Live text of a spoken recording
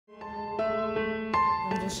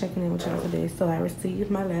just checking in with y'all today. So I received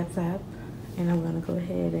my laptop and I'm gonna go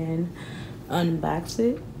ahead and unbox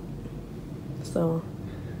it. So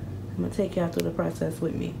I'm gonna take y'all through the process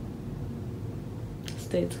with me.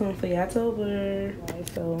 Stay tuned for October. Right,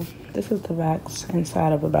 so this is the box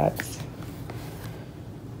inside of a box.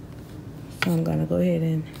 So I'm gonna go ahead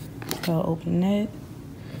and start opening it.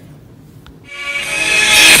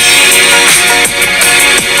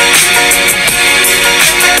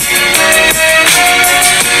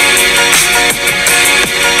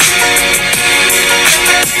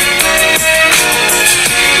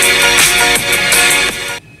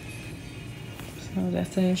 So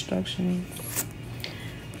that's the instructions.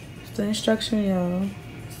 It's the instruction, y'all.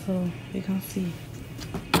 So you can see.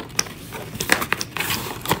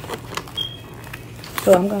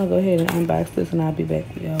 So I'm gonna go ahead and unbox this, and I'll be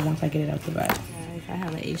back with y'all once I get it out the box. Guys, I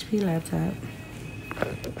have an HP laptop.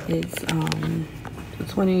 It's the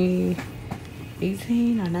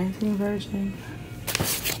 2018 or 19 version.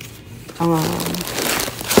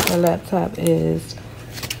 The laptop is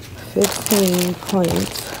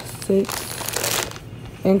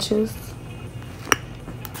 15.6 inches.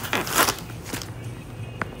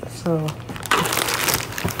 So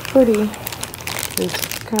pretty.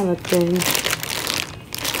 It's kind of thin,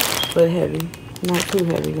 but heavy. Not too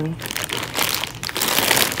heavy though.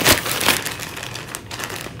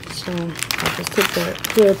 So I just took that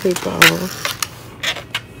clear paper off.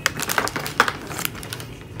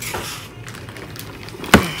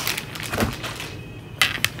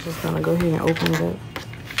 Just gonna go ahead and open it up.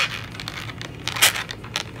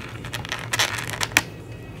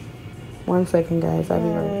 One second, guys. I'll be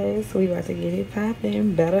right back. So we about to get it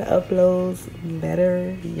popping. Better uploads.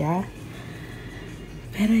 Better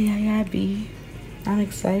YAYABEE. I'm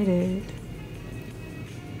excited.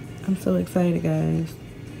 I'm so excited, guys.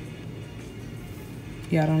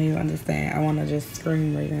 Y'all don't even understand. I want to just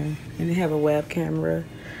scream right now. And they have a web camera,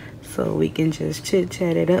 so we can just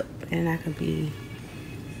chit-chat it up, and I can be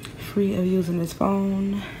free of using this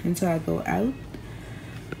phone until I go out.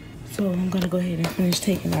 So I'm gonna go ahead and finish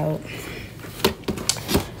taking out.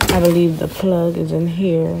 I believe the plug is in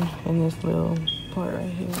here, in this little part right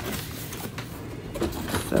here.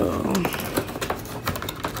 So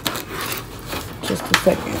just a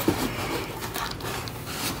second.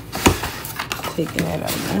 Taking that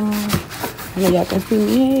out now. I know y'all can see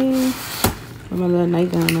me, hey, with my little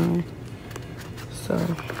nightgown on. So,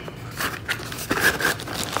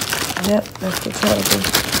 yep, that's the charger.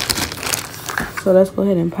 So let's go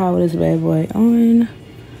ahead and power this bad boy on.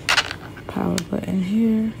 Power button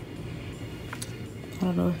here. I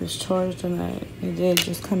don't know if it's charged or not. It did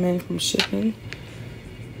just come in from shipping.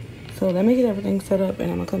 So let me get everything set up,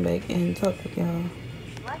 and I'm gonna come back and talk with y'all.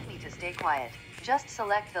 If you'd like me to stay quiet, just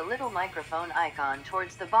select the little microphone icon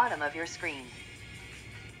towards the bottom of your screen.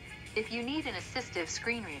 If you need an assistive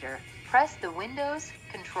screen reader, press the Windows,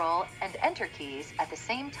 Control, and Enter keys at the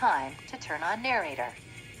same time to turn on narrator.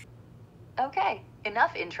 Okay,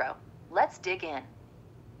 enough intro. Let's dig in.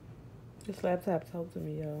 This laptop talked to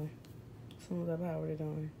me, y'all, as soon as I powered it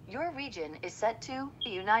on. Your region is set to the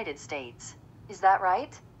United States. Is that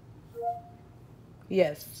right?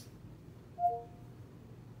 Yes.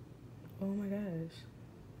 Oh my gosh.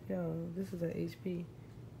 Yo, this is an HP,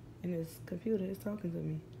 and this computer is talking to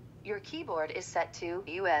me. Your keyboard is set to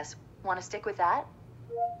US. Want to stick with that?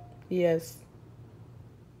 Yes.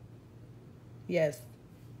 Yes.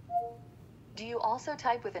 Do you also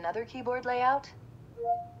type with another keyboard layout?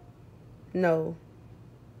 No.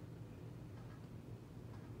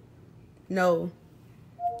 No.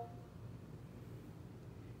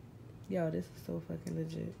 Yo, this is so fucking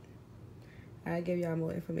legit. I'll give y'all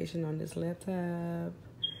more information on this laptop.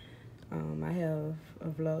 I have a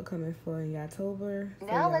vlog coming for in October. So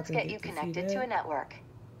now let's get you connected to a network.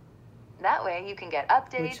 That way you can get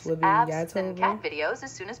updates, apps, and cat videos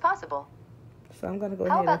as soon as possible. So I'm gonna go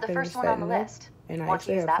How ahead about and the finish first one on the setting up, list? and I Want to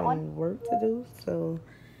actually use have that some work to do. So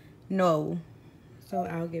no. So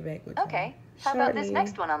I'll get back with you. Okay. How about this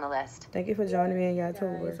next one on the list? Thank you for joining me in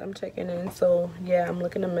October. I'm checking in. So yeah, I'm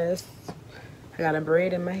looking a mess. I got a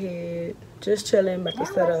braid in my head. Just chilling, about to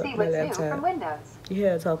set up my laptop. You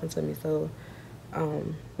hear her talking to me. So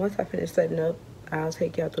once I finish setting up, I'll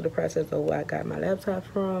take y'all through the process of where I got my laptop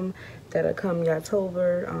from. That'll come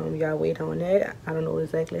October. Y'all wait on that. I don't know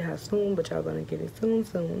exactly how soon, but y'all gonna get it soon.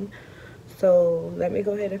 So let me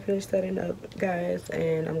go ahead and finish setting up, guys,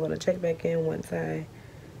 and I'm gonna check back in once I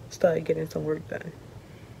start getting some work done.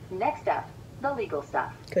 Next up, the legal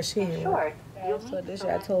stuff. Cause she in short, so this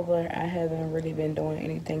October I haven't really been doing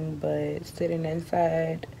anything but sitting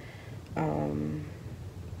inside,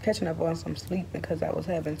 catching up on some sleep because I was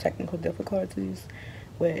having technical difficulties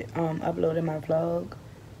with uploading my vlog,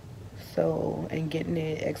 so, and getting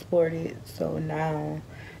it exported. So now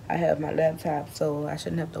I have my laptop, so I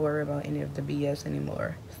shouldn't have to worry about any of the BS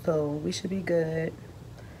anymore. So we should be good.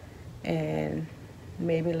 And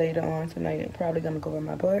maybe later on tonight, I'm probably gonna go with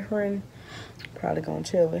my boyfriend. Probably gonna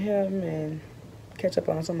chill with him and catch up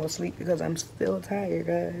on some more sleep because I'm still tired,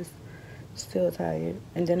 guys. Still tired.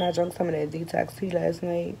 And then I drank some of that detox tea last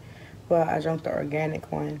night. Well, I drank the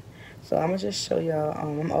organic one. So I'm gonna just show y'all.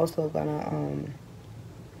 I'm also gonna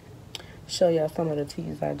show y'all some of the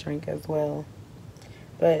teas I drink as well.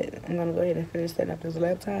 But I'm gonna go ahead and finish setting up this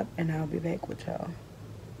laptop, and I'll be back with y'all.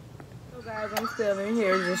 So guys, I'm still in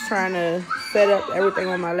here just trying to set up everything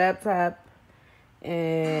on my laptop,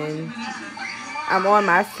 and I'm on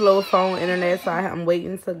my slow phone internet, so I'm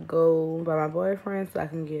waiting to go by my boyfriend so I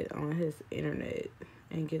can get on his internet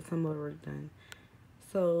and get some more work done.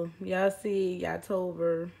 So y'all see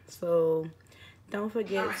October, so don't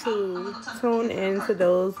forget to tune into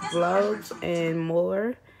those vlogs and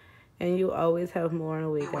more, and you always have more on the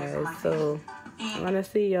way, guys. So I'm gonna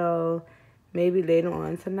see y'all maybe later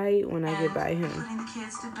on tonight when I get by him.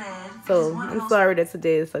 So I'm sorry that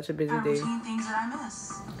today is such a busy day.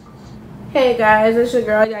 Hey guys, it's your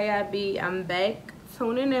girl YAYABEE. I'm back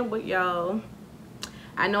tuning in with y'all.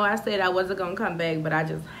 I know I said I wasn't gonna come back, but I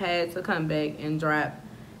just had to come back and drop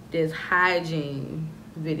this hygiene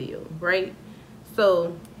video, right?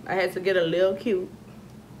 So I had to get a little cute,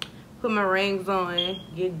 put my rings on,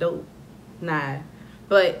 get dope. Nah,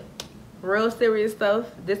 but real serious stuff.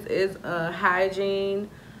 This is a hygiene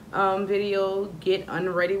video. Get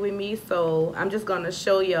unready with me. So I'm just gonna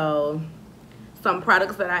show y'all some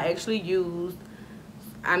products that I actually use.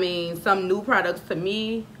 I mean, some new products to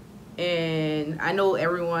me, and I know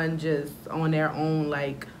everyone just on their own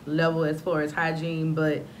like level as far as hygiene,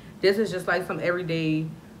 but this is just like some everyday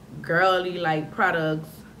girly like products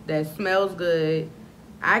that smells good.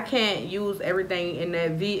 I can't use everything in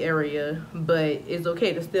that V area, but it's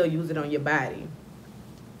okay to still use it on your body.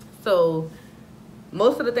 So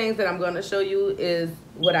most of the things that I'm going to show you is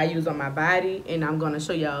what I use on my body, and I'm going to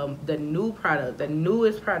show y'all the new product, the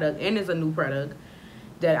newest product, and it's a new product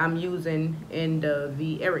that I'm using in the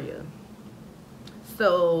V area.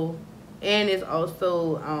 So, and it's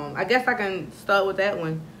also, I guess I can start with that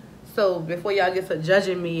one. So before y'all get to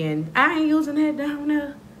judging me and I ain't using that down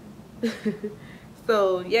there.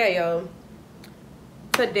 So yeah, y'all.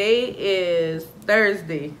 Today is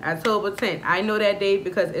Thursday, October 10th. I know that date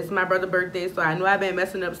because it's my brother's birthday, so I know I've been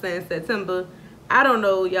messing up since September. I don't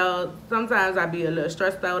know, y'all. Sometimes I be a little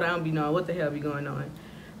stressed out. I don't be knowing what the hell be going on.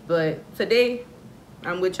 But today,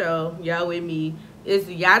 I'm with y'all. Y'all with me. It's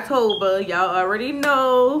Yatober. Y'all already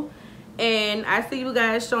know. And I see you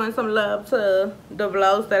guys showing some love to the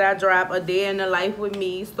vlogs that I drop, a day in the life with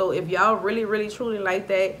me. So if y'all really, really, truly like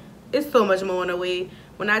that, it's so much more on the way.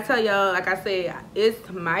 When I tell y'all, like I said, it's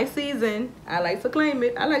my season. I like to claim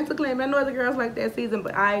it. I like to claim it. I know other girls like that season,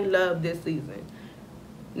 but I love this season.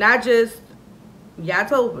 Not just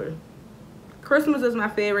Yatober. Christmas is my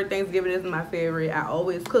favorite. Thanksgiving is my favorite. I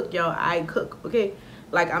always cook, y'all. I cook, okay?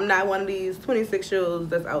 Like, I'm not one of these 26-year-olds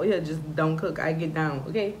that's out here just don't cook. I get down,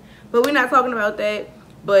 okay? But we're not talking about that.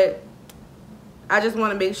 But I just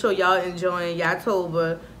want to make sure y'all enjoying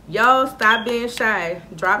Yatober. Y'all stop being shy.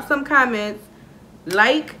 Drop some comments.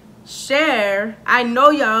 Like, share. I know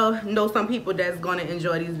y'all know some people that's going to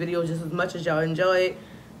enjoy these videos just as much as y'all enjoy it.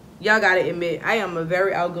 Y'all got to admit, I am a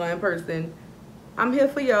very outgoing person. I'm here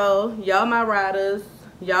for y'all. Y'all my riders.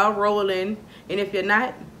 Y'all rolling. And if you're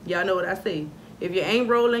not, y'all know what I say. If you ain't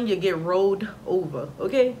rolling, you get rolled over.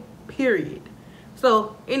 Okay? Period.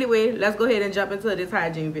 So, anyway, let's go ahead and jump into this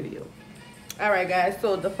hygiene video. Alright, guys.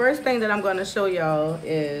 So, the first thing that I'm going to show y'all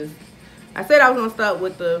is, I said I was going to start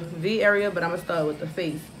with the V area, but I'm going to start with the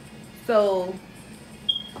face. So,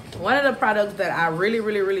 one of the products that I really,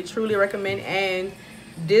 really, really, truly recommend, and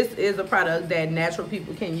this is a product that natural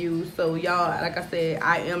people can use. So, y'all, like I said,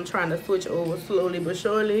 I am trying to switch over slowly but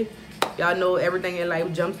surely. Y'all know everything in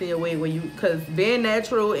life jumps in your way when you, because being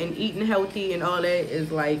natural and eating healthy and all that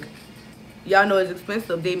is like, y'all know it's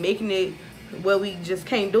expensive. They making it where we just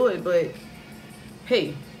can't do it, but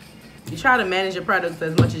hey, you try to manage your products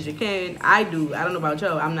as much as you can. I do. I don't know about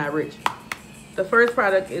y'all. I'm not rich. The first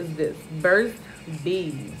product is this Burst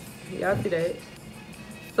Bees. Y'all see that?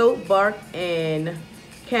 Soap bark and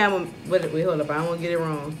wait, hold up. I don't want to get it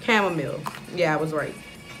wrong. Chamomile. Yeah, I was right.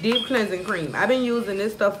 Deep cleansing cream. I've been using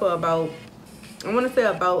this stuff for about, I want to say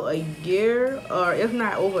about a year, or if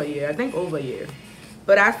not over a year. I think over a year.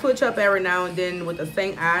 But I switch up every now and then with the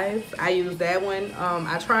St. Ives. I use that one.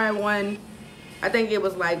 I tried one. I think it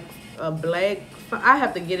was like a black So I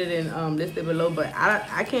have to get it in listed below, but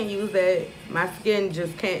I can't use that. My skin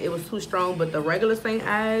just can't. It was too strong. But the regular St.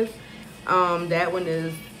 Ives, that one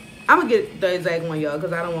is. I'm gonna get the exact one, y'all,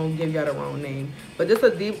 because I don't want to give y'all the wrong name. But this is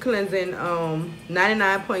a deep cleansing,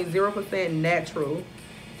 99.0% natural.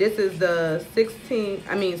 This is the 6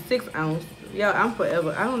 ounce. Y'all, I'm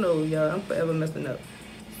forever. I don't know, y'all. I'm forever messing up.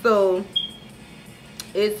 So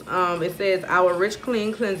it's it says our rich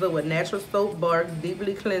clean cleanser with natural soap bark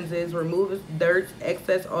deeply cleanses, removes dirt,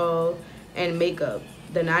 excess oil, and makeup.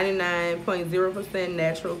 The 99.0%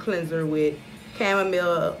 natural cleanser with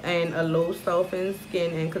chamomile and aloe softens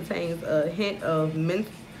skin and contains a hint of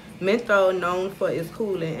menthol, known for its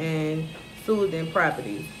cooling and soothing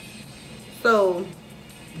properties. So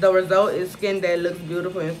the result is skin that looks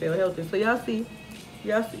beautiful and feel healthy. So y'all see,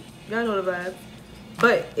 y'all know the vibes.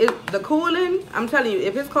 But the cooling, I'm telling you,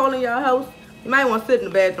 if it's cold in y'all house, you might want to sit in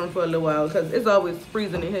the bathroom for a little while, because it's always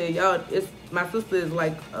freezing in here. Y'all, my sister is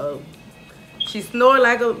like, she snore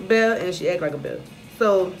like a bell and she act like a bell.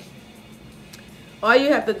 So all you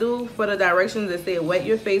have to do for the directions is say wet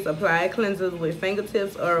your face, apply cleansers with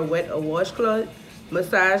fingertips or wet a washcloth.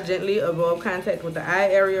 Massage gently, avoid contact with the eye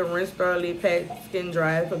area, rinse thoroughly, pat skin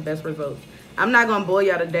dry for best results. I'm not gonna bore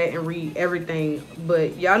y'all to death and read everything,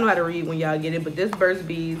 but y'all know how to read when y'all get it. But this Burt's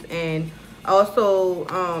Bees, and also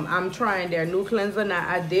I'm trying their new cleanser. Now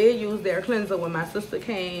I did use their cleanser when my sister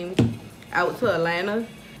came out to Atlanta,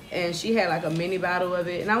 and she had like a mini bottle of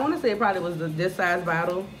it, and I want to say it probably was this size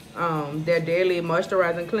bottle, their daily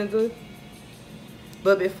moisturizing cleanser.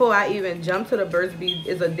 But before I even jump to the Burt's Bees,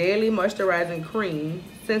 is a daily moisturizing cream,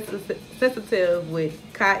 sensitive with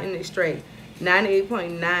cotton extract,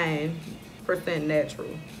 98.9% natural,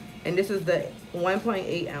 and this is the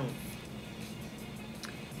 1.8 ounce.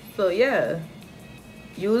 So yeah,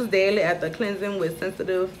 use daily after cleansing with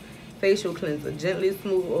sensitive facial cleanser, gently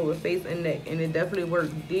smooth over face and neck, and it definitely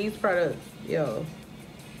works. These products, yo,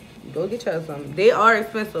 go get y'all some. They are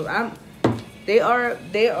expensive. They are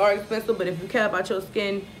expensive, but if you care about your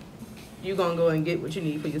skin, you're gonna go and get what you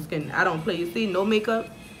need for your skin. I don't play. You see, no makeup.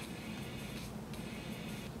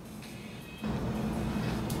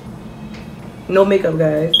 No makeup,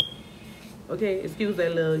 guys. Okay, excuse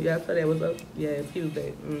that little, y'all saw that was up. Yeah, excuse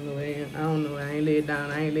that. I don't know. I ain't laid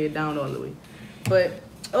down. I ain't laid down all the way. But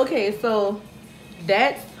okay, so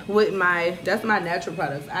that's my natural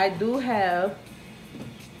products. I do have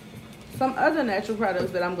some other natural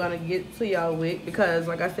products that I'm gonna get to y'all with, because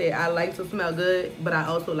like I said, I like to smell good, but I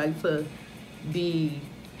also like to be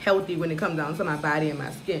healthy when it comes down to my body and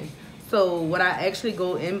my skin. So what I actually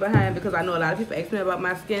go in behind, because I know a lot of people ask me about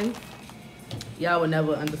my skin, y'all will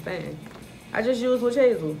never understand. I just use witch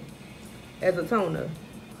hazel as a toner.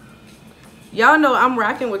 Y'all know I'm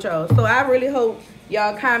rocking with y'all, so I really hope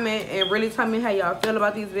y'all comment and really tell me how y'all feel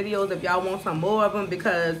about these videos, if y'all want some more of them,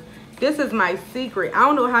 because this is my secret. I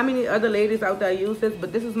don't know how many other ladies out there use this,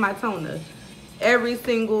 but this is my toner. Every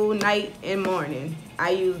single night and morning, I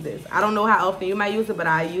use this. I don't know how often you might use it, but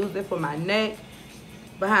I use it for my neck,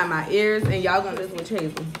 behind my ears, and y'all gonna listen with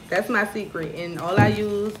hazel. That's my secret, and all I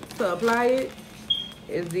use to apply it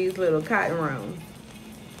is these little cotton rounds.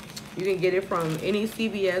 You can get it from any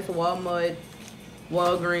CVS, Walmart,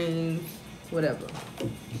 Walgreens, whatever.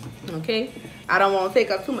 Okay? I don't want to take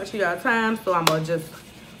up too much of y'all time, so I'm gonna just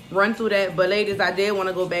run through that. But ladies, I did want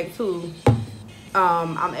to go back to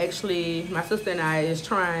I'm actually, my sister and I is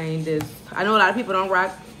trying this. I know a lot of people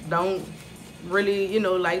don't really, you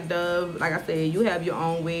know, like Dove. Like I said, you have your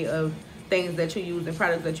own way of things that you use and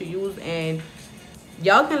products that you use, and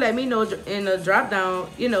y'all can let me know in the drop down,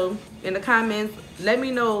 you know, in the comments. Let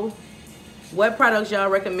me know what products y'all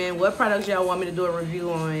recommend, what products y'all want me to do a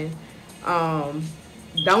review on.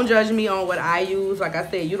 Don't judge me on what I use. Like I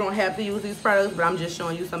said, you don't have to use these products, but I'm just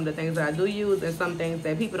showing you some of the things that I do use, and some things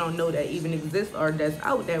that people don't know that even exist or that's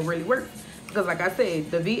out that really works. Because like I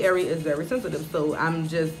said, the V area is very sensitive. So I'm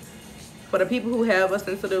just, for the people who have a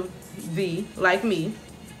sensitive V like me,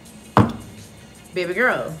 baby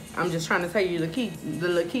girl, I'm just trying to tell you the key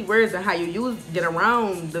words and how you get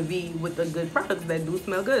around the V with the good products that do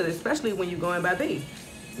smell good, especially when you're going by B.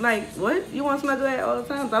 Like, what? You want to smell good all the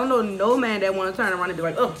time? So I don't know no man that want to turn around and be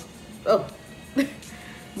like, oh.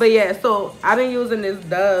 But yeah, so I've been using this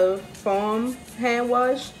Dove foam hand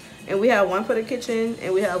wash, and we have one for the kitchen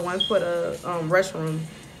and we have one for the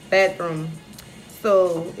bathroom.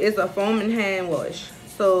 So it's a foam and hand wash.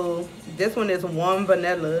 So this one is warm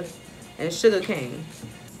vanilla and sugar cane.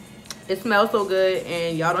 It smells so good,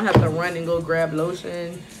 and y'all don't have to run and go grab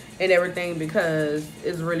lotion and everything, because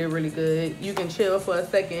it's really, really good. You can chill for a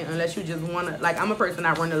second unless you just want to, like, I'm a person,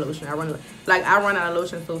 I run the lotion. I run out of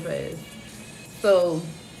lotion so fast. So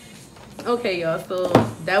Okay, y'all, so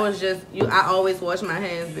that was just you. I always wash my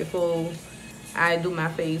hands before I do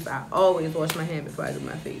my face. I always wash my hand before I do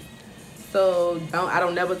my face. So I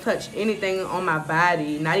don't never touch anything on my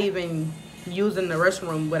body, not even using the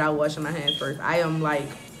restroom without washing my hands first. I am like,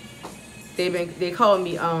 they call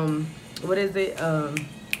me what is it?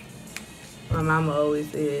 My mama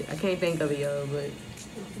always said, I can't think of it, y'all, but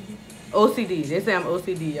OCD. They say I'm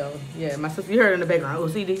OCD, y'all. Yeah, my sister, you heard in the background,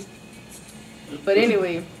 OCD. But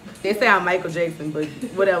anyway, they say I'm Michael Jackson, but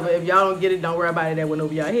whatever. If y'all don't get it, don't worry about it. That went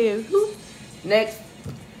over y'all heads. Next.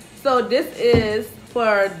 So this is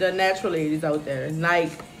for the natural ladies out there.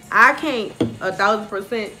 Like, I can't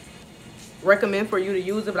 1,000% recommend for you to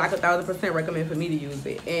use it, but I can 1,000% recommend for me to use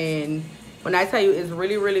it. And when I tell you it's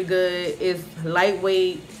really, really good, it's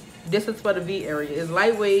lightweight. This is for the V area. It's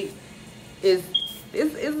lightweight. It's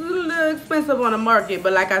a little expensive on the market,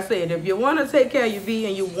 but like I said, if you want to take care of your V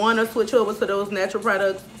and you want to switch over to those natural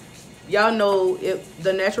products, y'all know if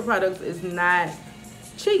the natural products is not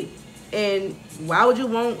cheap. And why would you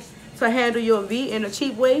want to handle your V in a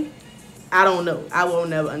cheap way? I don't know. I will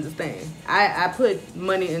never understand. I put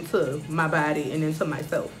money into my body and into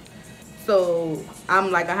myself. So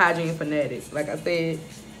I'm like a hygiene fanatic. Like I said,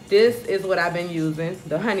 this is what I've been using.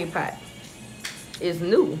 The honey pot is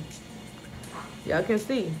new. Y'all can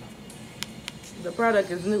see the product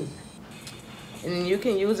is new. And then you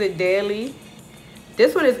can use it daily.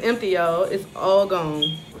 This one is empty, y'all. It's all gone.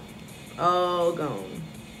 All gone.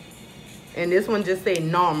 And this one just say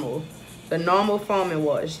normal. The normal foam and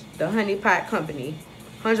wash. The Honey Pot Company.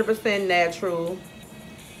 100% natural.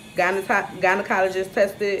 Gynecologist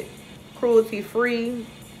tested. Cruelty free.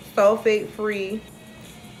 Sulfate free.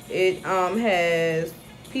 It has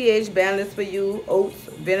pH balance for you. Oats,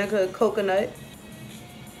 vinegar, coconut.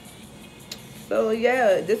 So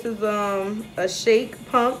yeah, this is a shake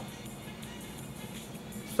pump.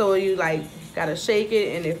 So you like gotta shake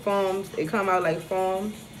it and it foams. It come out like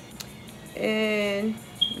foam. And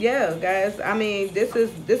yeah, guys, I mean this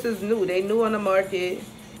is new. They new on the market,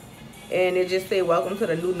 and it just say welcome to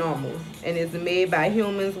the new normal. And it's made by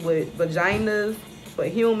humans with vaginas, for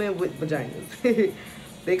human with vaginas,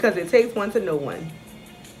 because it takes one to know one.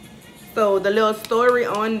 So the little story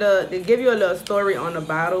on they give you a little story on the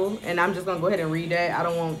bottle, and I'm just gonna go ahead and read that. I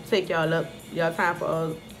don't want to take y'all time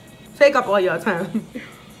for take up all y'all time.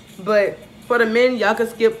 But for the men, y'all can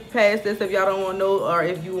skip past this if y'all don't want to know, or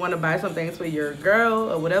if you want to buy some things for your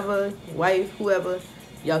girl or whatever, wife, whoever,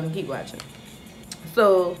 y'all can keep watching.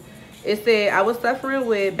 So it said, I was suffering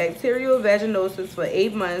with bacterial vaginosis for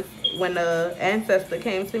 8 months when an ancestor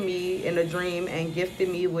came to me in a dream and gifted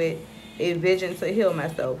me with a vision to heal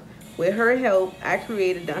myself. With her help, I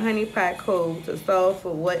created the Honey Pot Code to solve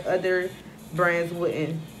for what other brands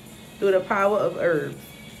wouldn't, through the power of herbs.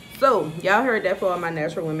 So, y'all heard that for all my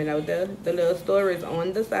natural women out there. The little story is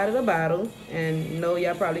on the side of the bottle. And no,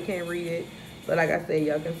 y'all probably can't read it. But like I said,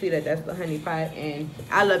 y'all can see that that's the Honey Pot. And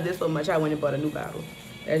I love this so much, I went and bought a new bottle.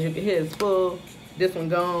 As you can hear, it's full. This one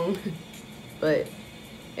gone.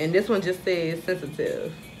 And this one just says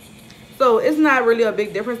sensitive. So, it's not really a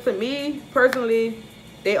big difference to me. Personally,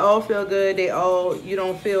 they all feel good. They all, you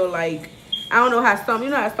don't feel like, I don't know how some, you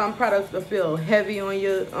know how some products will feel heavy on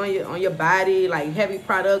your body, like heavy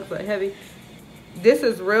products or heavy. This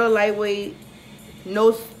is real lightweight,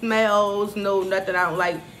 no smells, no nothing. I don't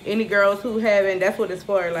like any girls who haven't. That's what it's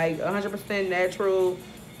for, like 100% natural.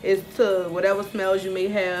 It's to whatever smells you may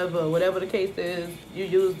have or whatever the case is. You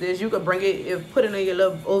use this. You could bring it, put it in your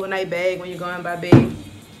little overnight bag when you're going by bed.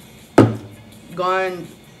 Going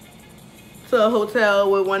to a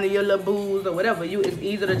hotel with one of your little booze or whatever. It's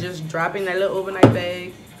easy to just drop in that little overnight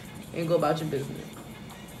bag and go about your business.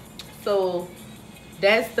 So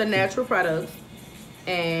that's the natural products,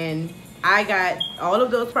 and I got all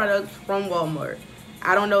of those products from Walmart.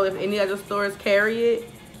 I don't know if any other stores carry it,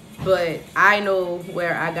 but I know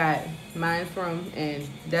where I got mine from, and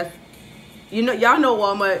that's, you know, y'all know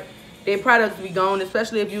Walmart, their products be gone,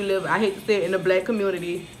 especially if you live, I hate to say it, in the black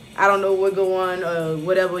community. I don't know what go on,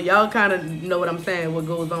 whatever. Y'all kind of know what I'm saying, what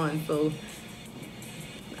goes on. So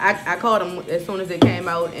I called them as soon as they came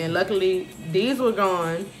out, and luckily these were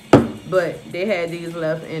gone, but they had these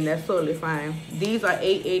left, and that's totally fine. These are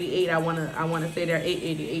 $8.88. I wanna say they're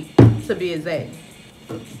 $8.88 to be exact.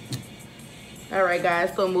 All right,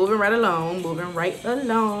 guys. So moving right along.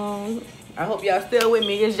 I hope y'all still with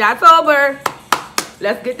me. It's October.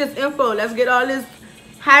 Let's get this info. Let's get all this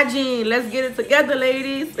hygiene. Let's get it together,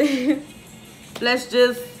 ladies. Let's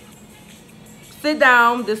just sit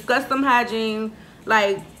down, discuss some hygiene.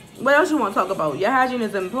 Like, what else you want to talk about? Your hygiene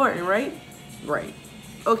is important, right? Right.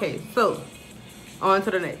 Okay, so on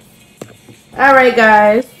to the next. All right,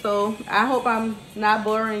 guys. So I hope I'm not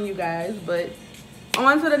boring you guys, but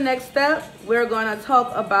on to the next step. We're gonna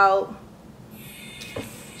talk about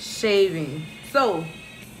shaving. So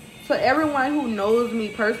for everyone who knows me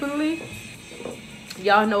personally,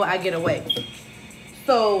 y'all know I get away.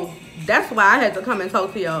 So that's why I had to come and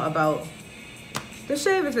talk to y'all about the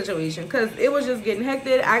shaving situation, because it was just getting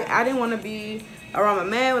hectic. I didn't want to be around my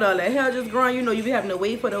man with all that hair just growing. You know, you be having to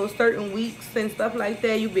wait for those certain weeks and stuff like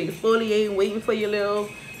that. You be exfoliating, waiting for your little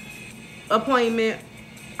appointment.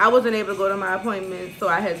 I wasn't able to go to my appointment, so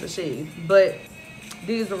I had to shave. But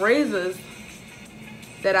these razors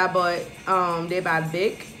that I bought, they're by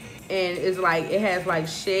Bic, and it's like it has like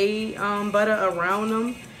shea butter around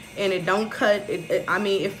them, and it don't cut. I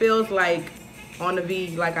mean, it feels like on the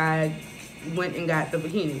V, like I went and got the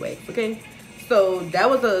bikini wax. Okay, so that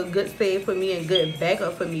was a good save for me and good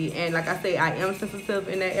backup for me. And like I say, I am sensitive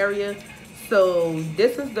in that area, so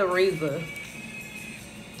this is the razor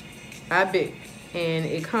I Bic, and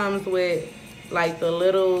it comes with like the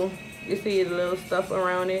little, you see the little stuff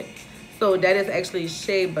around it. So that is actually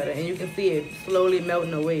shea butter, and you can see it slowly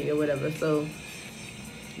melting away or whatever. So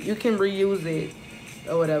you can reuse it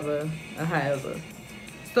or whatever, or however.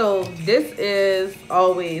 So this is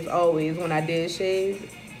always when I did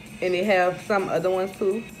shave, and they have some other ones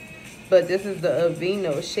too. But this is the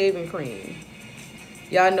Aveeno shaving cream.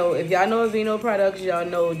 Y'all know, if y'all know Aveeno products, y'all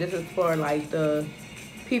know this is for like the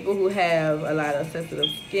people who have a lot of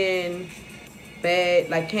sensitive skin, bad,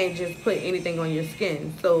 like can't just put anything on your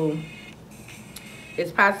skin. So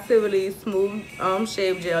it's positively smooth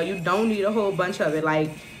shave gel. You don't need a whole bunch of it. Like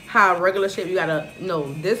how regular shave, you gotta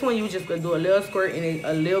know. This one you just gonna do a little squirt, and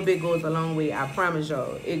a little bit goes a long way. I promise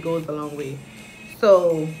y'all, it goes a long way.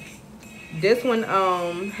 So this one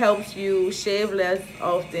helps you shave less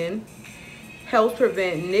often, helps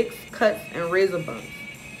prevent nicks, cuts, and razor bumps,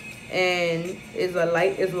 and is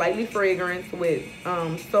lightly fragrant with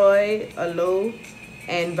soy, aloe,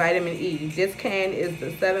 and vitamin E. This can is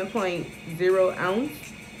the 7.0 ounce.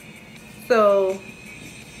 So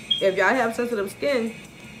if y'all have sensitive skin,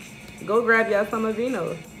 go grab y'all some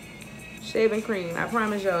Aveeno shaving cream. I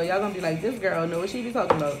promise y'all gonna be like, this girl know what she be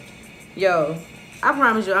talking about. Yo, I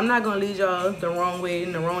promise you, I'm not gonna lead y'all the wrong way,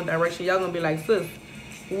 in the wrong direction. Y'all gonna be like, sis,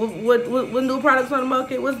 what new products on the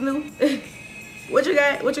market? What's new? What you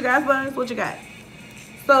got? What you got for us? What you got?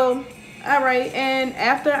 So, all right, and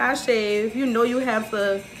after I shave, you know you have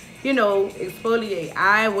to, you know, exfoliate.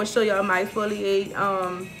 I will show y'all my exfoliate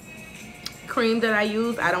cream that I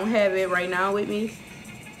use. I don't have it right now with me,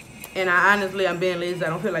 and I'm being lazy. I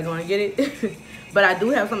don't feel like going to get it. But I do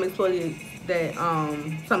have some exfoliates that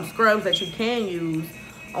some scrubs that you can use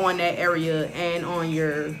on that area and on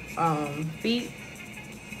your feet.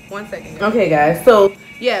 1 second. Okay, guys. So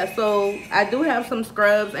yeah, so I do have some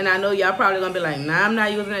scrubs, and I know y'all probably gonna be like, nah, I'm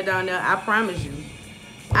not using it down there. I promise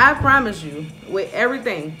you, with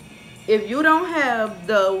everything, if you don't have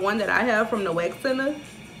the one that I have from the wax center,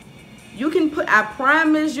 you can put, I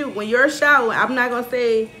promise you, when you're showering, I'm not gonna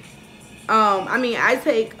say, I mean,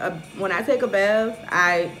 when I take a bath,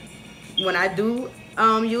 when I do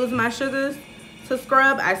use my sugars to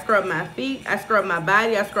scrub, I scrub my feet, I scrub my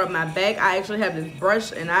body, I scrub my back. I actually have this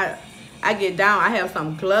brush, and I get down. I have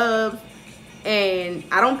some gloves, and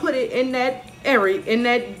I don't put it in that area,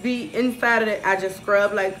 inside of it. I just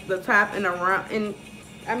scrub like the top and around. And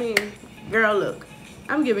I mean, girl, look,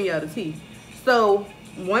 I'm giving y'all the tea. So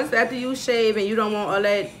once after you shave and you don't want all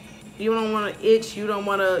that, you don't want to itch, you don't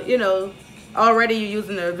want to, you know, already you're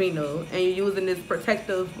using the Aveeno and you're using this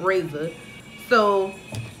protective razor. So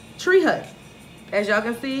Tree Hut, as y'all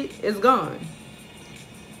can see, is gone.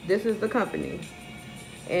 This is the company,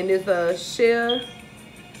 and it's a shea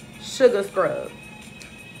sugar scrub.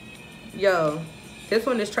 Yo, this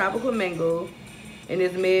one is tropical mango, and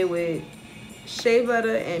it's made with shea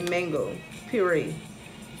butter and mango puree.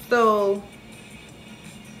 So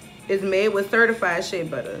it's made with certified shea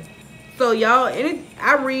butter. So y'all,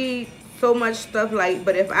 I read so much stuff, like,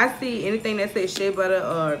 but if I see anything that says shea butter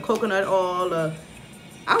or coconut oil, or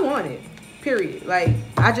I want it, period. Like,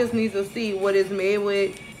 I just need to see what it's made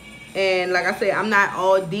with. And like I said, I'm not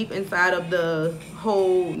all deep inside of the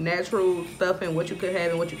whole natural stuff and what you could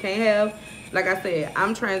have and what you can't have. Like I said,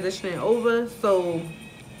 I'm transitioning over, so,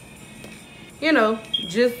 you know,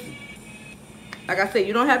 just like I said,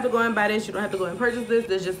 you don't have to go and buy this, you don't have to go and purchase this.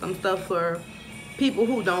 There's just some stuff for people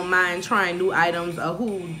who don't mind trying new items, or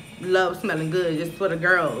who love smelling good, just for the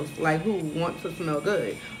girls, like, who want to smell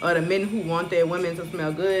good, or the men who want their women to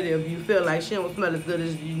smell good. If you feel like she don't smell as good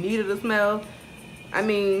as you need her to smell, I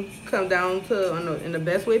mean, come down to in the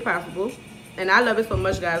best way possible. And I love it so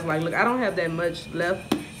much, guys. Like, look, I don't have that much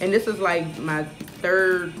left And this is like my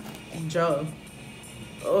third jar.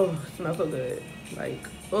 Oh, it smells so good. Like,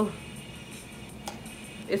 oh,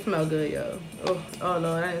 it smells good, y'all. Oh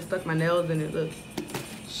Lord, I done stuck my nails in it. Look,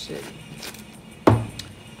 shit.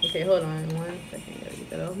 Okay, hold on 1 second. Gotta get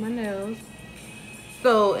that off my nails.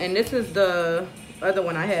 So, and this is the other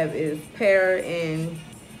one I have is pear and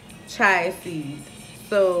chai seed.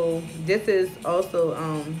 So this is also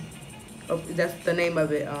that's the name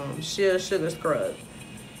of it, sheer sugar scrub.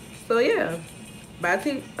 So yeah, by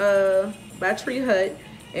Tree Hut,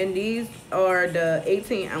 and these are the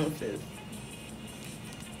 18 ounces.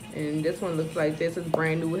 And this one looks like this is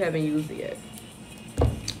brand new. We haven't used it yet.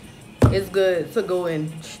 It's good to go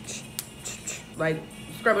in like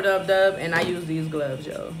scrub it up, dub, and I use these gloves,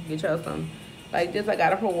 yo. Get y'all some like this. I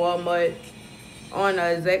got it from Walmart on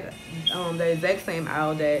the exact same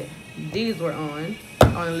aisle that these were on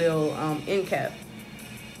a little end cap.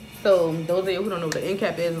 So those of you who don't know what the end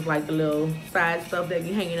cap is, it's like the little side stuff that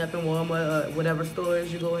be hanging up in Walmart or whatever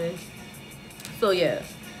stores you go in. So yeah,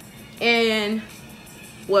 and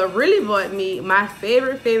what really bought me my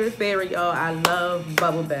favorite, y'all, I love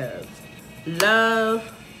bubble baths. Love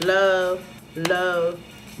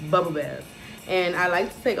bubble baths. And I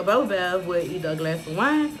like to take a bubble bath with either a glass of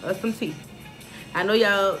wine or some tea. I know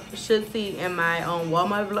y'all should see in my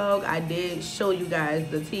Walmart vlog, I did show you guys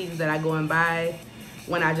the teas that I go and buy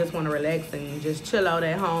when I just want to relax and just chill out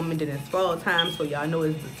at home. And then it's fall time, so y'all know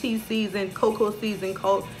it's the tea season, cocoa season,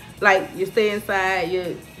 like you stay inside,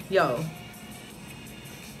 yo.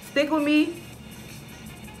 Stick with me,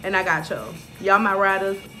 and I got y'all. Y'all my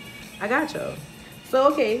riders, I got y'all.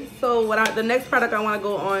 So okay, so the next product I want to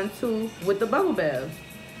go on to with the bubble baths.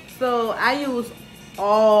 So I use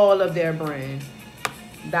all of their brand,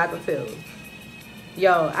 DR.TEAL.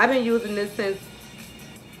 Yo, I've been using this since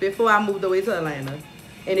before I moved away to Atlanta,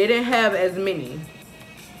 and it didn't have as many.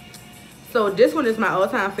 So this one is my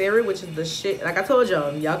all-time favorite, which is the shit. Like I told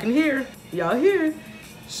y'all can hear,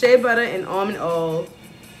 shea butter and almond oil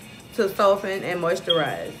to soften and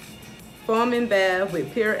moisturize. Foaming bath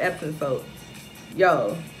with pure Epsom salt.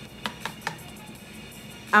 Yo,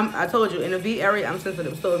 I told you, in the V area, I'm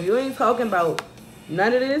sensitive. So if you ain't talking about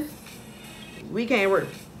none of this, we can't work.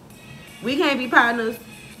 We can't be partners.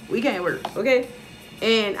 We can't work, okay?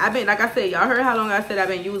 And I've been, like I said, y'all heard how long I said I've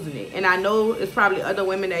been using it. And I know it's probably other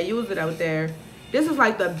women that use it out there. This is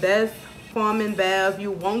like the best foaming bath.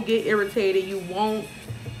 You won't get irritated. You won't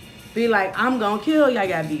be like, I'm gonna kill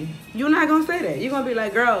YAYABEE. You're not gonna say that. You're gonna be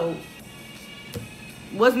like, girl,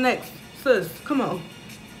 what's next? Sis, come on.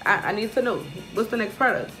 I need to know. What's the next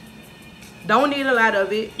product? Don't need a lot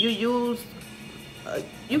of it. You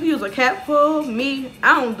can use a cap full. Me,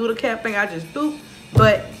 I don't do the cap thing. I just dupe.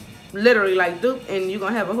 But literally like dupe, and you're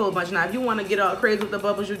going to have a whole bunch. Now, if you want to get all crazy with the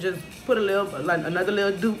bubbles, you just put a little, like another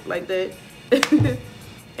little dupe like that.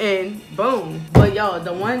 And boom. But y'all,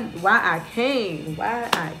 the one, why I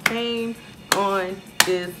came on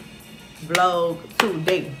this vlog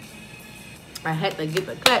today, I had to get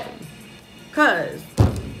the clapping. Cause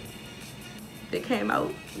they came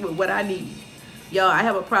out with what I need. Y'all, I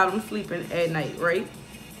have a problem sleeping at night, right?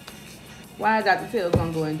 Why DR.TEAL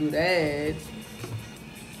gonna go and do that?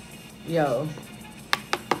 Yo,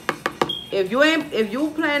 if you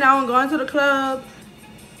plan on going to the club,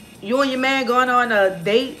 you and your man going on a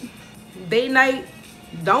date night,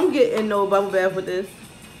 don't get in no bubble bath with this.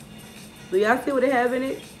 Do y'all see what they have in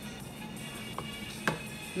it?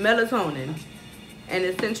 Melatonin and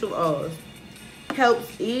essential oils.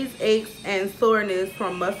 Helps ease aches and soreness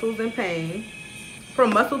from muscle pains,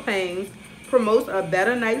 promotes a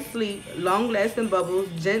better night's sleep, long-lasting bubbles,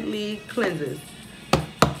 gently cleanses.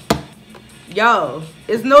 Y'all,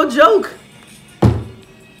 it's no joke.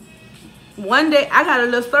 One day, I got a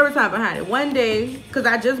little story time behind it. One day, because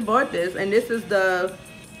I just bought this, and this is the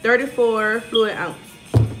 34 fluid ounce.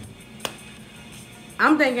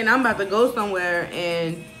 I'm thinking I'm about to go somewhere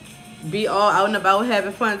and be all out and about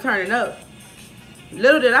having fun turning up.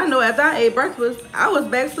 Little did I know, after I ate breakfast, I was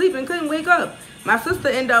back sleeping, couldn't wake up. My sister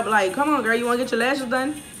ended up like, come on girl, you want to get your lashes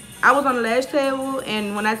done? I was on the lash table,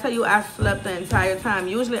 and when I tell you I slept the entire time,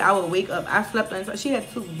 usually I would wake up. I slept the entire time. She had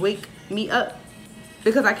to wake me up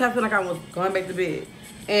because I kept feeling like I was going back to bed.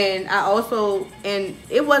 And I also, and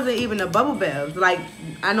it wasn't even a bubble bath. Like,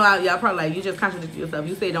 I know y'all probably like, you just contradicted yourself.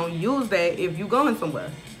 You say don't use that if you going somewhere.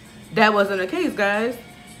 That wasn't the case, guys.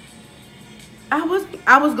 I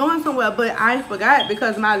was going somewhere, but I forgot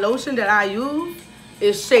because my lotion that I use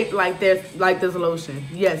is shaped like this lotion.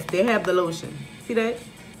 Yes, they have the lotion. See that?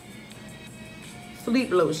 Sleep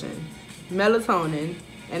lotion, melatonin,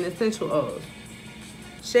 and essential oils.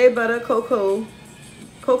 Shea butter, cocoa,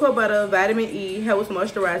 Cocoa butter, vitamin E, helps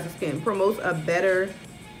moisturize the skin, promotes a better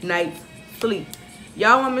night's sleep.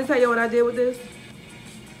 Y'all want me to tell you what I did with this?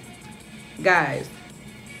 Guys,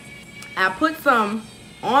 I put some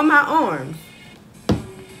on my arms.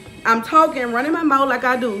 I'm talking, running my mouth like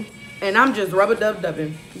I do, and I'm just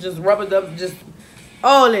rubber-dub-dubbing. Just rubber-dub, just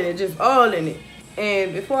all in it, just all in it.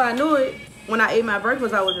 And before I knew it, when I ate my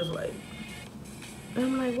breakfast, I was just like,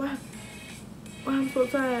 I'm like, what? Why I'm so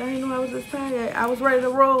tired? I didn't know I was this tired. I was ready to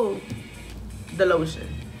roll. The lotion.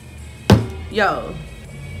 Yo,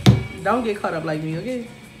 don't get caught up like me, okay?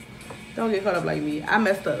 Don't get caught up like me. I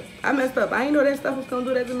messed up. I ain't know that stuff was gonna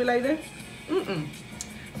do that to me like that.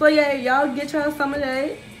 So yeah, y'all get y'all some of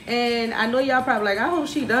that. And I know y'all probably like, I hope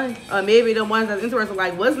she done. Or maybe the ones that's interested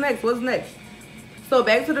like, what's next? What's next? So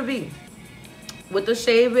back to the V. With the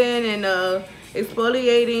shaving and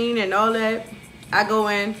exfoliating and all that, I go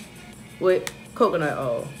in with coconut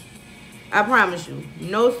oil. I promise you,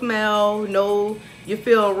 no smell, no, you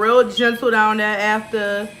feel real gentle down there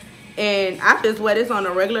after. And I just wear this on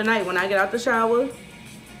a regular night when I get out the shower.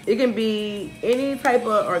 It can be any type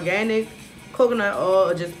of organic coconut oil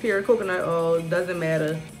or just pure coconut oil, doesn't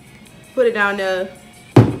matter. Put it down there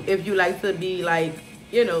if you like to be like,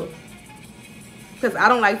 you know, because I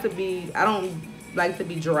don't like to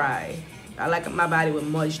be dry. I like my body with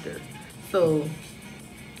moisture. So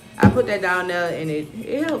I put that down there and it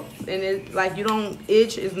helps. And it's like you don't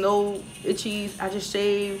itch, it's no itchies. I just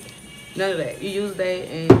shaved, none of that. You use that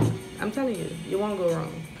and I'm telling you, you won't go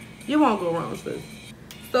wrong. You won't go wrong, sis.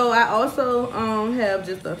 So I also have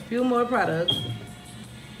just a few more products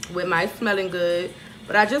with my smelling good.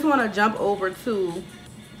 But I just want to jump over to,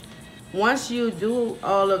 once you do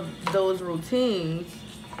all of those routines,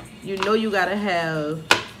 you know you got to have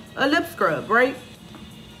a lip scrub, right?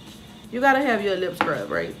 You got to have your lip scrub,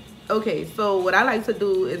 right? Okay, so what I like to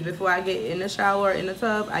do is before I get in the shower, in the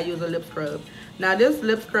tub, I use a lip scrub. Now this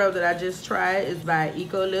lip scrub that I just tried is by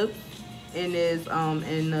Eco Lips and is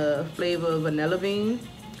in the flavor Vanilla Bean.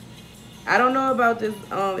 I don't know about this,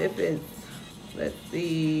 if it's, let's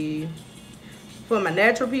see, for my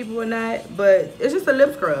natural people or not, but it's just a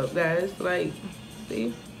lip scrub, guys. Like,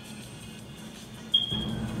 see?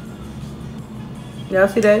 Y'all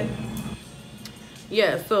see that?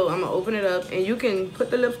 Yeah, so I'm gonna open it up and you can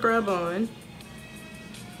put the lip scrub on.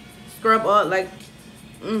 Scrub all, like,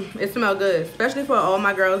 it smells good. Especially for all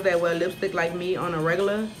my girls that wear lipstick like me on a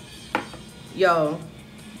regular. Yo,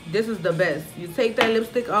 this is the best. You take that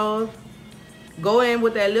lipstick off, go in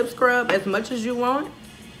with that lip scrub as much as you want.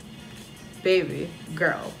 Baby,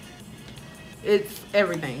 girl, it's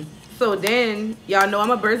everything. So then, y'all know I'm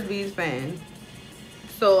a Burt's Bees fan.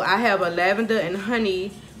 So I have a lavender and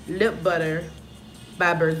honey lip butter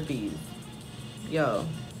by Burt's Bees. Yo,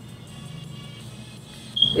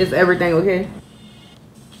 it's everything, okay?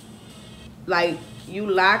 Like, you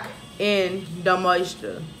lock in the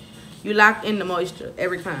moisture. You lock in the moisture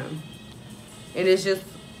every time. And it's just,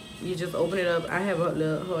 you just open it up. I have a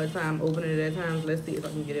little hard time opening it at times. Let's see if I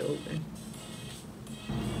can get it open.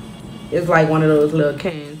 It's like one of those little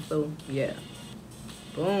cans, so yeah.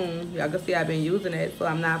 Boom. Y'all can see I've been using it, so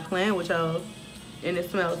I'm not playing with y'all. And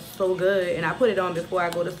it smells so good. And I put it on before I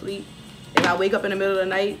go to sleep. If I wake up in the middle of the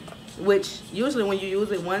night, which usually when you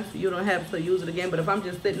use it once, you don't have to use it again. But if I'm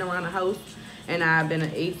just sitting around the house and I've been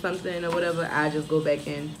ate something or whatever, I just go back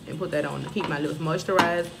in and put that on to keep my lips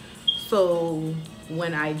moisturized. So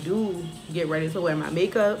when I do get ready to wear my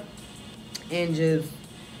makeup and just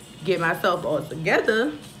get myself all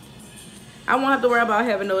together, I won't have to worry about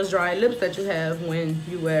having those dry lips that you have when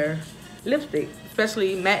you wear lipstick,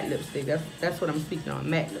 especially matte lipstick. That's what I'm speaking on,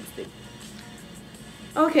 matte lipstick.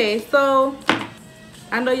 Okay, so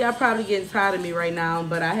I know y'all probably getting tired of me right now,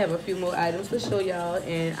 but I have a few more items to show y'all,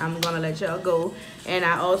 and I'm gonna let y'all go. And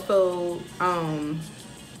I also,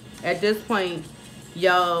 at this point,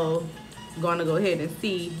 y'all gonna go ahead and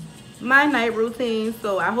see my night routine.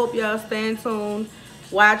 So I hope y'all staying tuned,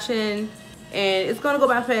 watching. And it's gonna go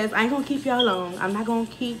by fast. I ain't gonna keep y'all long. I'm not gonna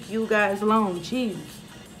keep you guys long, jeez.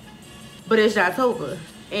 But it's October,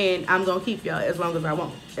 and I'm gonna keep y'all as long as I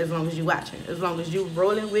want. As long as you watching, as long as you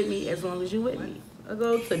rolling with me, as long as you with me. I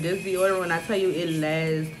go to this deodorant, and I tell you, it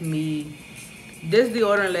lasts me. This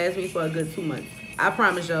deodorant lasts me for a good 2 months. I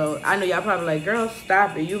promise y'all. I know y'all probably like, girl,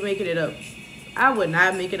 stop it. You making it up. I would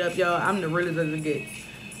not make it up, y'all. I'm the realest as it gets.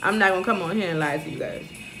 I'm not gonna come on here and lie to you guys.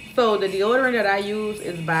 So the deodorant that I use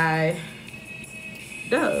is by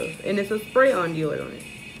Dove, and it's a spray-on deodorant.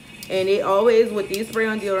 And it always, with these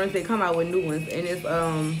spray-on deodorants, they come out with new ones, and it's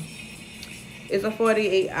a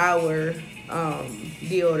 48-hour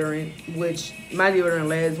deodorant, which my deodorant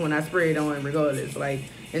lasts when I spray it on regardless. Like,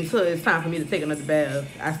 until it's time for me to take another bath.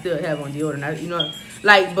 I still have on deodorant. You know,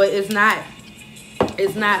 like, but it's not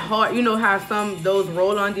hard. You know how those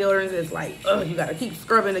roll-on deodorants, it's like, you gotta keep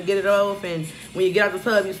scrubbing to get it off, and when you get out the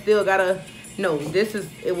tub, you still gotta. No,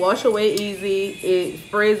 it wash away easy. It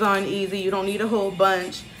sprays on easy. You don't need a whole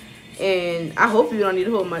bunch, and I hope you don't need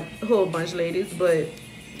a whole bunch, ladies. But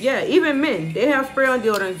yeah, even men, they have spray-on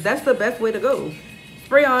deodorants. That's the best way to go.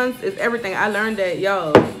 Spray-ons is everything. I learned that,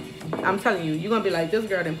 y'all. I'm telling you, you're gonna be like, this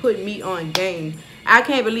girl done put me on game. I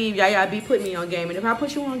can't believe YAYABEE put me on game, and if I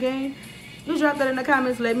put you on game, you drop that in the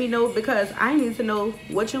comments. Let me know, because I need to know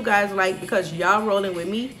what you guys like, because y'all rolling with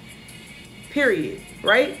me, period.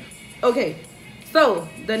 Right? Okay, so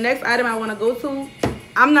the next item I want to go to,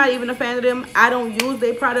 I'm not even a fan of them. I don't use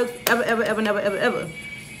their products ever, never.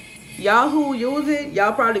 Y'all who use it,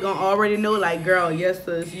 y'all probably gonna already know, like, girl, yes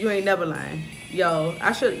sis, you ain't never lying. Yo,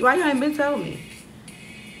 why you ain't been telling me?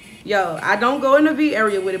 Yo, I don't go in the V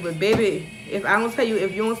area with it, but baby, if I don't tell you,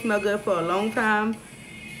 if you don't smell good for a long time,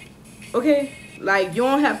 okay, like, you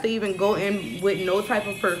don't have to even go in with no type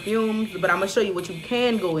of perfumes, but I'm gonna show you what you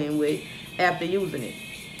can go in with after using it.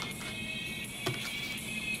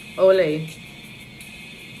 Olay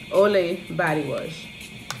body wash.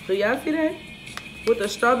 So y'all see that? With the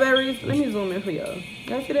strawberries. Let me zoom in for y'all.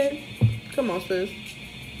 Y'all see that? Come on, sis.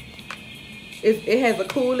 It has a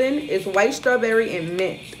cooling. It's white strawberry and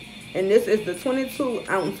mint. And this is the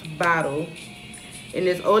 22-ounce bottle. And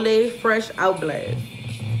it's Olay Fresh Out Blast.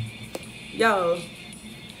 Y'all,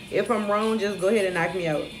 if I'm wrong, just go ahead and knock me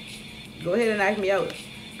out. Go ahead and knock me out.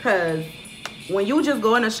 Because when you just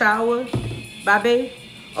go in the shower, babe,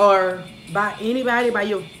 or by anybody, by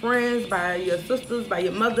your friends, by your sisters, by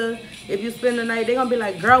your mother, if you spend the night, they're going to be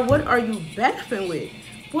like, girl, what are you bathing with?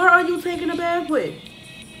 What are you taking a bath with?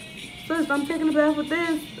 Sis, I'm taking a bath with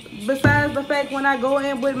this. Besides the fact when I go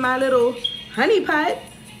in with my little honey pot.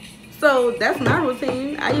 So that's my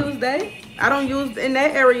routine. I use that. I don't use in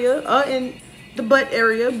that area or in the butt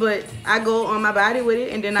area, but I go on my body with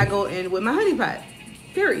it, and then I go in with my honey pot.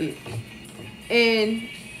 Period. And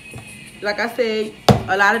like I said,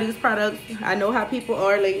 a lot of these products, I know how people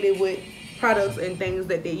are lately with products and things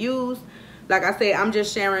that they use. Like I said, I'm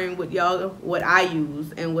just sharing with y'all what I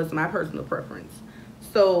use and what's my personal preference.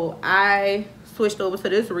 So I switched over to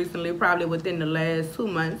this recently, probably within the last 2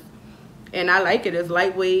 months, and I like it. It's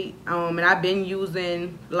lightweight, and I've been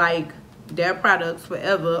using like their products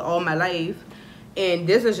forever, all my life. And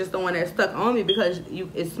this is just the one that stuck on me because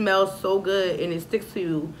it smells so good and it sticks to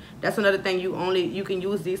you. That's another thing, you can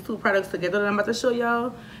use these two products together that I'm about to show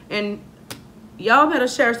y'all. And y'all better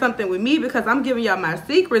share something with me, because I'm giving y'all my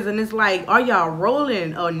secrets, and it's like, are y'all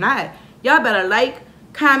rolling or not? Y'all better like,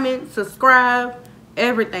 comment, subscribe,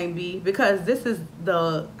 everything, because this is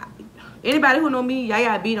anybody who know me,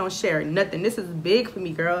 YAYABEE don't share nothing. This is big for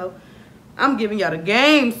me, girl. I'm giving y'all the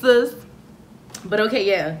game, sis. But okay,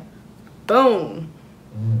 yeah. Boom.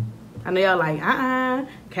 I know y'all like,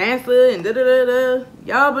 cancer and da-da-da-da.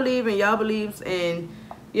 Y'all believe in y'all beliefs, and,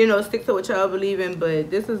 you know, stick to what y'all believe in, but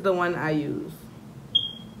this is the one I use.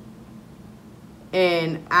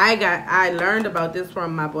 And I learned about this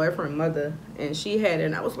from my boyfriend's mother, and she had it,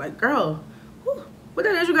 and I was like, girl, what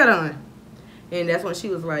that is you got on? And that's when she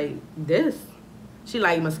was like, this. She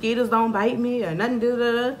like, mosquitoes don't bite me or nothing,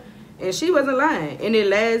 da-da-da. And she wasn't lying. And it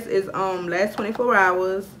lasts 24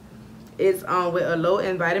 hours. It's with a low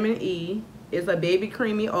in vitamin E. It's a baby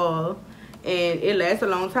creamy oil, and it lasts a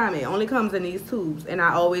long time. It only comes in these tubes, and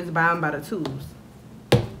I always buy them by the tubes.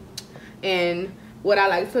 And what I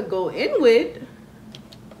like to go in with,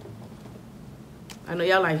 I know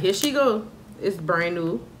y'all like, here she go. It's brand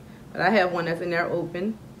new, but I have one that's in there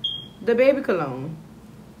open. The baby cologne.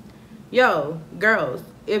 Yo, girls,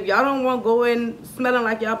 if y'all don't want to go in smelling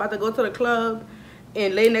like y'all about to go to the club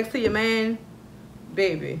and lay next to your man,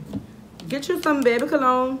 baby, get you some baby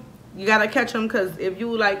cologne. You gotta catch them, because if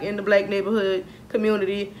you like in the black neighborhood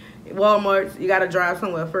community, Walmart's, you gotta drive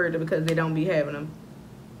somewhere further because they don't be having them.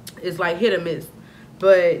 It's like hit or miss.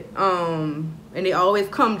 But and they always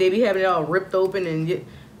come, they be having it all ripped open and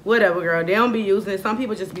whatever, girl. They don't be using it. Some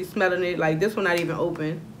people just be smelling it. Like this one not even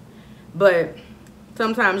open. But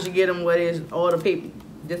sometimes you get them where there's all the paper,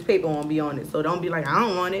 this paper won't be on it. So don't be like, I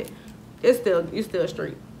don't want it. You're still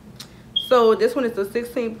straight. So this one is the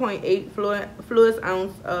 16.8 fluid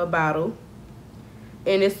ounce bottle,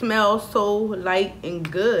 and it smells so light and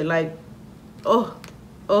good. Like, oh,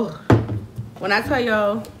 when I tell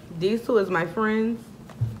y'all these two is my friends,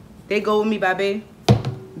 they go with me, baby.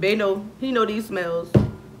 They know, he know these smells,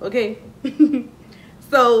 okay?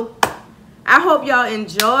 So I hope y'all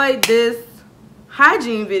enjoyed this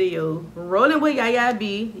hygiene video, rolling with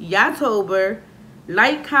YAYABEE, Yatober.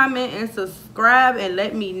 like, comment, and subscribe, and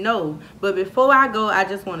let me know. But before I go, I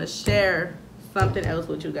just want to share something else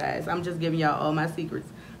with you guys. I'm just giving y'all all my secrets,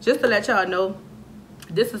 just to let y'all know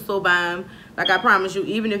this is so bomb. Like I promise you,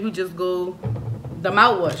 even if you just go, the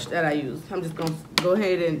mouthwash that I use, I'm just gonna go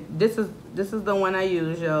ahead and this is the one I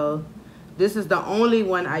use, y'all. This is the only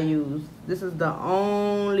one I use. This is the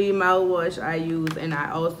only mouthwash I use, and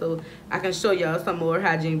I can show y'all some more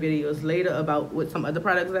hygiene videos later about with some other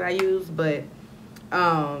products that I use. But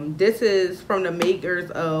this is from the makers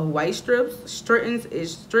of White Strips. Straightens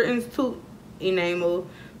tooth enamel,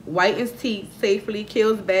 whitens teeth safely,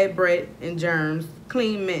 kills bad breath and germs,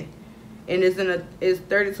 clean mint, and it's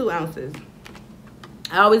 32 ounces.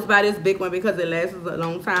 I always buy this big one because it lasts a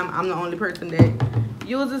long time. I'm the only person that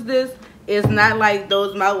uses this. It's not like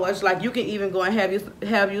those mouthwash. Like you can even go and have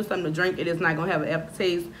you something to drink. It is not gonna have an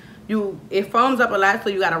aftertaste. It foams up a lot, so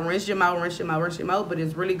you gotta rinse your mouth. But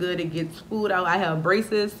it's really good. It gets food out. I have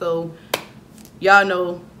braces, so y'all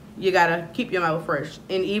know you gotta keep your mouth fresh.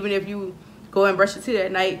 And even if you go and brush your teeth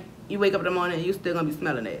at night, you wake up in the morning and you still gonna be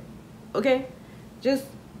smelling it. Okay? Just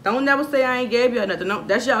don't never say I ain't gave y'all nothing. No,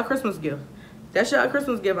 that's y'all Christmas gift. That's y'all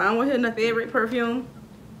Christmas gift. I don't want to hear nothing. Favorite perfume,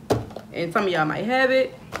 and some of y'all might have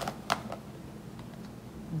it.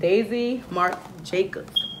 Daisy Marc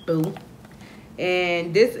Jacobs, boo.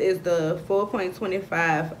 And this is the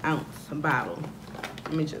 4.25 ounce bottle.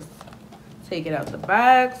 Let me just take it out the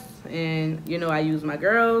box. And you know I use my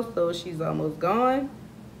girl, so she's almost gone.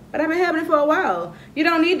 But I've been having it for a while. You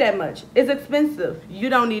don't need that much. It's expensive. You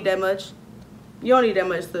don't need that much. You don't need that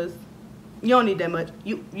much, sis. You don't need that much.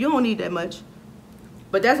 You don't need that much.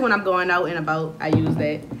 But that's when I'm going out and about. I use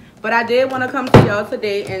that. But I did want to come to y'all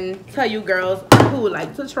today and tell you girls who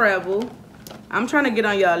like to travel. I'm trying to get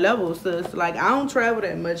on y'all level, sis. Like, I don't travel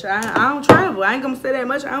that much. I don't travel. I ain't going to say that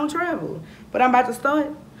much. I don't travel. But I'm about to start.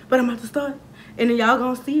 And then y'all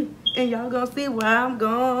going to see it. And y'all going to see where I'm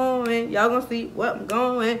going. Y'all going to see what I'm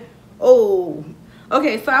going. Oh.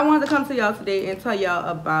 Okay, so I wanted to come to y'all today and tell y'all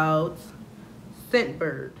about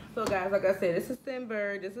Scentbird. So, guys, like I said, this is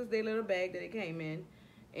Scentbird. This is their little bag that it came in.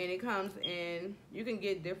 And it comes in, you can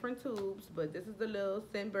get different tubes, but this is the little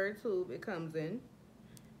Scentbird tube it comes in.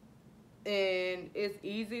 And it's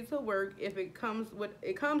easy to work. If it comes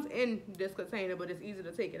in this container, but it's easy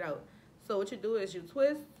to take it out. So what you do is you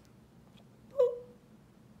twist, boop,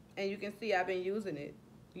 and you can see I've been using it.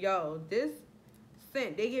 Y'all, this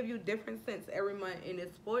scent, they give you different scents every month, and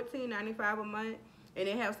it's $14.95 a month. And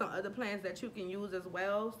they have some other plans that you can use as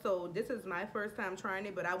well. So this is my first time trying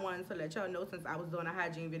it, but I wanted to let y'all know, since I was doing a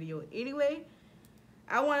hygiene video anyway,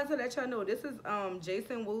 I wanted to let y'all know this is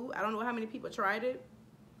Jason Wu. I don't know how many people tried it,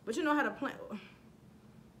 but you know how to plant.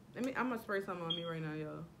 I'm gonna spray something on me right now,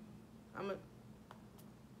 y'all.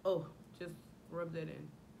 Oh, just rub that in.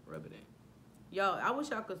 Rub it in. Y'all, I wish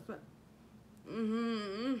y'all could smell.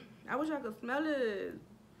 I wish y'all could smell it.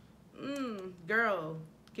 Girl,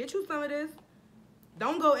 get you some of this.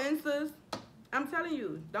 Don't go in, sis. I'm telling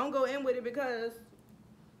you, don't go in with it, because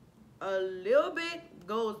a little bit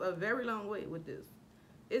goes a very long way with this.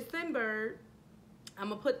 It's Scentbird. I'm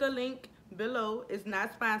going to put the link below. It's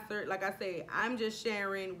not sponsored. Like I say, I'm just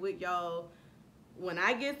sharing with y'all. When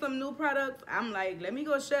I get some new products, I'm like, let me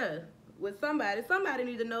go share with somebody. Somebody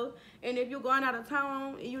need to know. And if you're going out of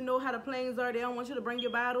town and you know how the planes are, they don't want you to bring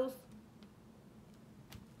your bottles.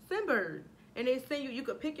 Scentbird. And they send you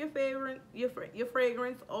could pick your favorite, your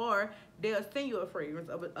fragrance, or they'll send you a fragrance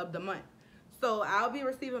of the month. So I'll be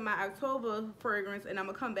receiving my October fragrance, and I'm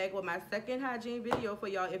going to come back with my second hygiene video for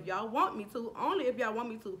y'all if y'all want me to. Only if y'all want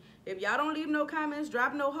me to. If y'all don't leave no comments,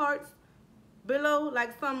 drop no hearts below,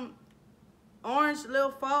 like some orange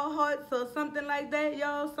little fall hearts or something like that,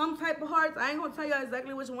 y'all. Some type of hearts. I ain't going to tell y'all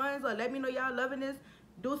exactly which ones, or let me know y'all loving this.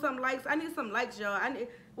 Do some likes. I need some likes, y'all.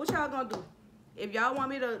 What y'all going to do? If y'all want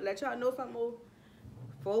me to let y'all know something more,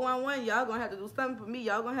 411, y'all gonna have to do something for me.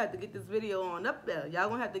 Y'all gonna have to get this video on up there. Y'all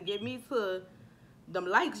gonna have to get me to them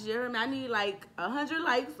likes, Jeremy. I need like 100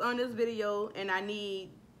 likes on this video, and I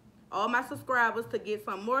need all my subscribers to get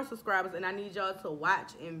some more subscribers, and I need y'all to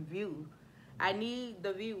watch and view. I need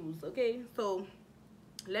the views, okay? So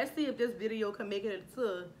let's see if this video can make it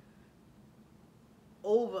to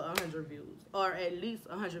over 100 views, or at least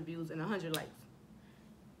 100 views and 100 likes.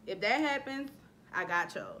 If that happens, I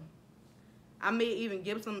got y'all. I may even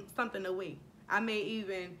give something away. I may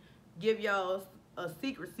even give y'all a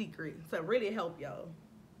secret to really help y'all.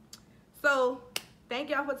 So, thank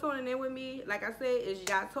y'all for tuning in with me. Like I said,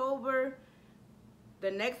 it's October.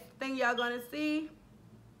 The next thing y'all gonna see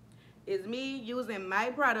is me using my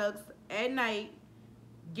products at night.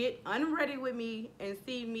 Get unready with me and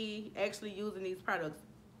see me actually using these products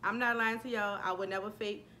I'm not lying to y'all. I would never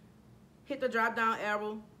fake. Hit the drop down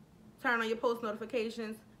arrow. Turn on your post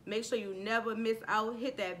notifications. Make sure you never miss out.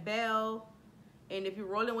 Hit that bell. And if you're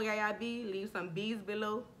rolling with YAYABEE, leave some B's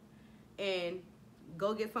below. And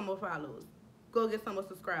go get some more followers. Go get some more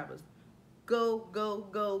subscribers. Go, go,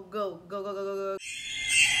 go, go, go, go, go, go, go.